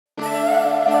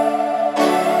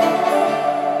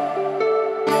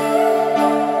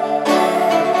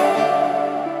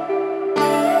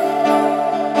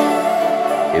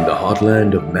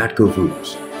heartland of Matco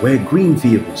Foods, where green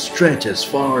fields stretch as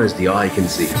far as the eye can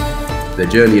see. The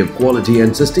journey of quality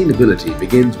and sustainability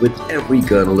begins with every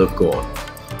kernel of corn.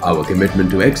 Our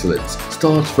commitment to excellence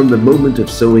starts from the moment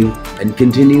of sowing and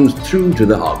continues through to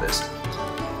the harvest.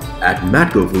 At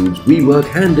Matco Foods, we work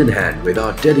hand in hand with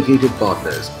our dedicated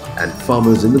partners and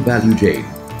farmers in the value chain,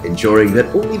 ensuring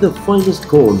that only the finest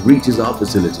corn reaches our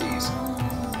facilities.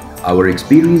 Our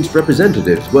experienced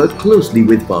representatives work closely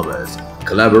with farmers,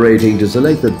 collaborating to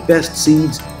select the best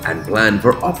seeds and plan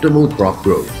for optimal crop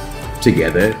growth.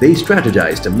 Together, they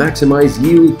strategize to maximize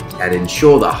yield and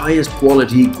ensure the highest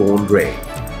quality corn grain.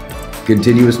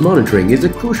 Continuous monitoring is a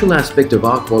crucial aspect of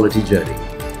our quality journey.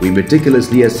 We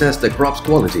meticulously assess the crop's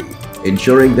quality,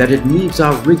 ensuring that it meets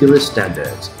our rigorous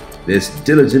standards. This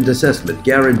diligent assessment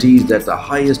guarantees that the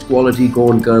highest quality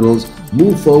corn kernels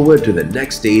move forward to the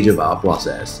next stage of our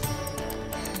process.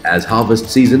 As harvest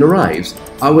season arrives,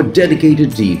 our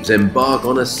dedicated teams embark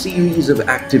on a series of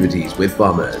activities with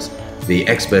farmers. They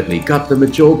expertly cut the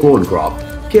mature corn crop,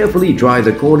 carefully dry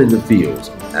the corn in the fields,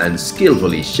 and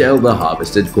skillfully shell the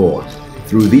harvested corn.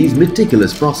 Through these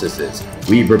meticulous processes,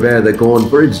 we prepare the corn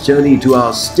for its journey to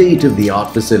our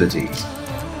state-of-the-art facilities.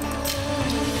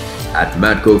 At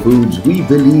Matco Foods, we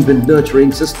believe in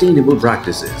nurturing sustainable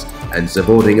practices and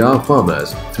supporting our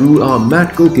farmers through our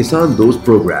Matco Kisan Dost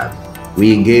program.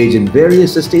 We engage in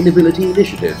various sustainability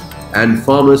initiatives and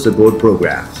farmer support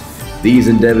programs. These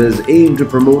endeavors aim to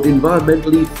promote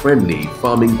environmentally friendly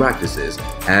farming practices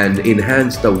and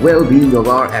enhance the well-being of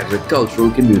our agricultural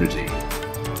community.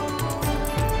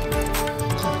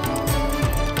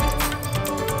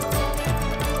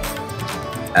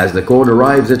 As the corn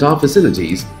arrives at our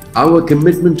facilities, our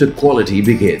commitment to quality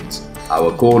begins.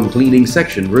 Our corn cleaning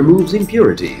section removes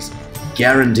impurities,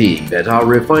 guaranteeing that our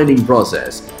refining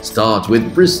process starts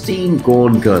with pristine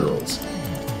corn kernels.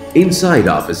 Inside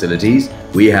our facilities,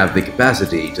 we have the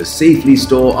capacity to safely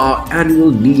store our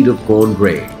annual need of corn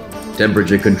grain.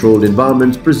 Temperature-controlled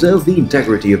environments preserve the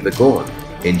integrity of the corn,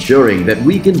 ensuring that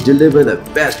we can deliver the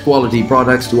best quality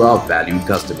products to our valued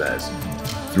customers.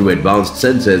 Through advanced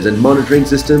sensors and monitoring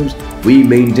systems, we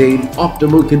maintain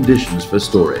optimal conditions for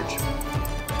storage.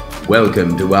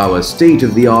 Welcome to our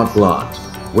state-of-the-art plant,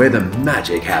 where the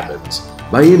magic happens.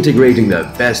 By integrating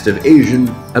the best of Asian,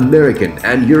 American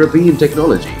and European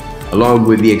technology, along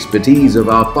with the expertise of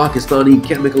our Pakistani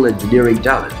chemical engineering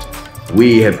talent,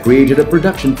 we have created a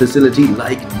production facility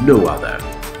like no other.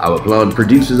 Our plant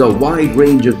produces a wide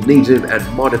range of native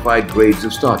and modified grades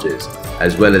of starches,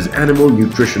 as well as animal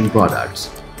nutrition products.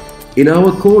 In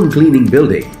our corn cleaning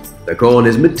building, the corn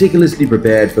is meticulously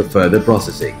prepared for further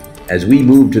processing. As we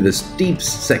move to the steeps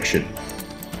section,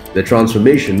 the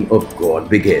transformation of corn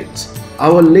begins.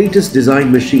 Our latest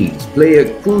design machines play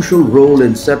a crucial role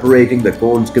in separating the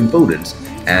corn's components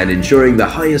and ensuring the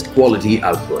highest quality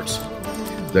outputs.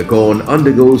 The corn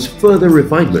undergoes further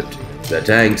refinement. The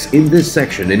tanks in this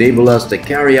section enable us to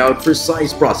carry out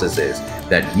precise processes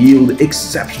that yield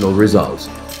exceptional results.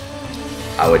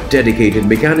 Our dedicated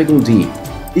mechanical team,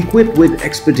 equipped with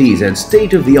expertise and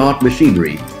state-of-the-art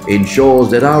machinery, ensures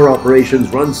that our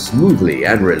operations run smoothly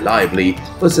and reliably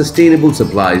for sustainable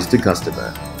supplies to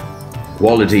customers.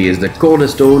 Quality is the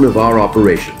cornerstone of our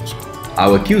operations.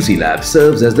 Our QC lab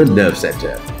serves as the nerve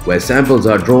center, where samples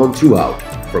are drawn throughout,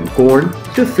 from corn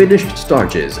to finished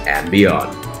starches and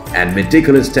beyond, and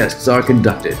meticulous tests are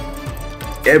conducted.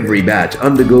 Every batch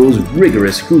undergoes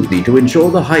rigorous scrutiny to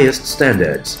ensure the highest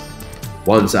standards.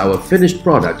 Once our finished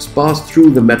products pass through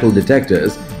the metal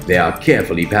detectors, they are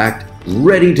carefully packed,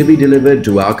 ready to be delivered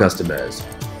to our customers.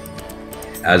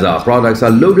 As our products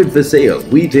are loaded for sale,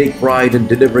 we take pride in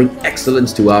delivering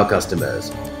excellence to our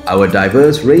customers. Our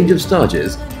diverse range of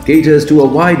starches caters to a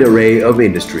wide array of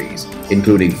industries,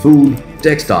 including food,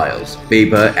 textiles,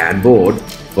 paper and board,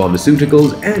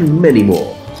 pharmaceuticals and many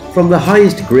more. From the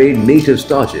highest grade native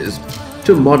starches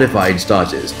to modified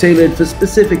starches tailored for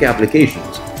specific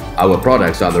applications, our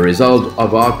products are the result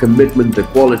of our commitment to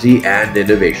quality and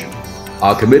innovation.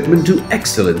 Our commitment to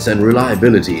excellence and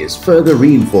reliability is further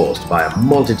reinforced by a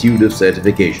multitude of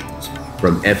certifications,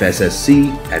 from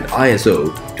FSSC and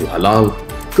ISO to Halal,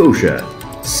 Kosher,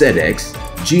 SEDEX,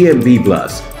 GMP+,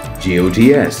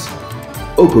 GOTS,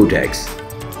 Ocotex,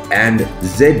 and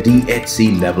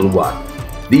ZDHC Level 1.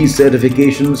 These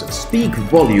certifications speak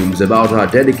volumes about our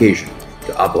dedication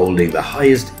to upholding the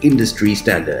highest industry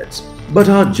standards. But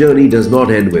our journey does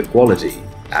not end with quality.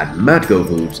 At Matco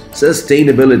Foods,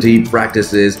 sustainability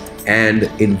practices and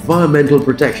environmental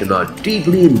protection are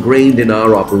deeply ingrained in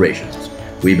our operations.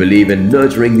 We believe in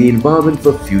nurturing the environment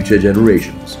for future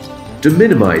generations. To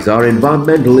minimize our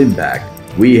environmental impact,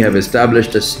 we have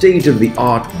established a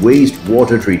state-of-the-art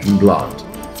wastewater treatment plant.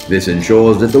 This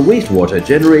ensures that the wastewater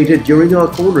generated during our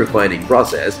corn refining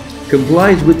process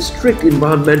complies with strict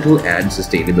environmental and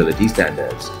sustainability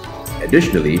standards.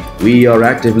 Additionally, we are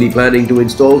actively planning to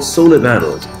install solar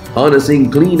panels, harnessing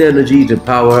clean energy to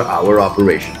power our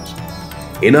operations.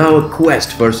 In our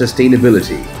quest for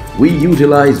sustainability, we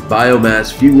utilize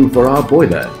biomass fuel for our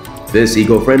boiler. This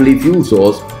eco-friendly fuel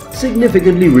source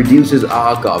significantly reduces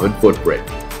our carbon footprint.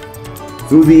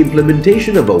 Through the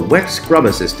implementation of a wet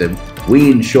scrubber system,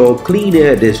 we ensure clean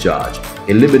air discharge,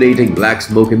 eliminating black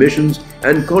smoke emissions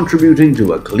and contributing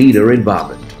to a cleaner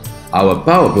environment. Our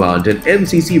power plant and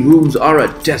MCC rooms are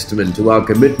a testament to our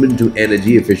commitment to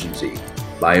energy efficiency.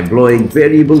 By employing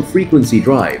variable frequency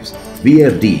drives,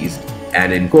 VFDs,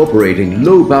 and incorporating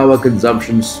low power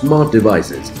consumption smart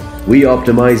devices, we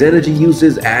optimize energy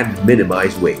uses and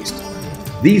minimize waste.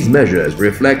 These measures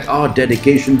reflect our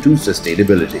dedication to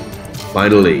sustainability.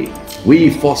 Finally, we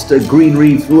foster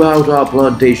greenery throughout our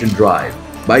plantation drive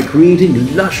by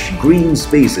creating lush green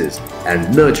spaces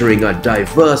and nurturing a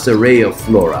diverse array of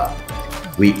flora.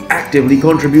 We actively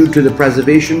contribute to the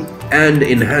preservation and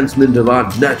enhancement of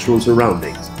our natural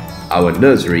surroundings. Our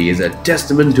nursery is a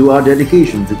testament to our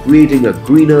dedication to creating a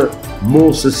greener,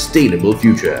 more sustainable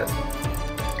future.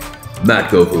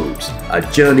 Matco Foods, a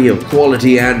journey of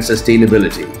quality and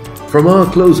sustainability. From our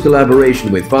close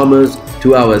collaboration with farmers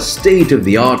to our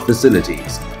state-of-the-art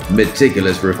facilities,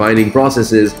 meticulous refining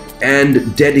processes,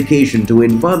 and dedication to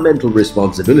environmental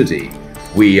responsibility,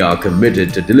 we are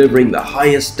committed to delivering the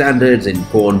highest standards in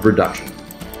corn production.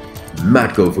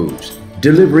 Matco Foods,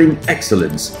 delivering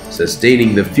excellence,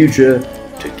 sustaining the future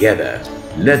together.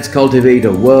 Let's cultivate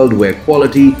a world where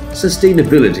quality,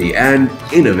 sustainability, and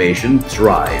innovation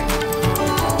thrive.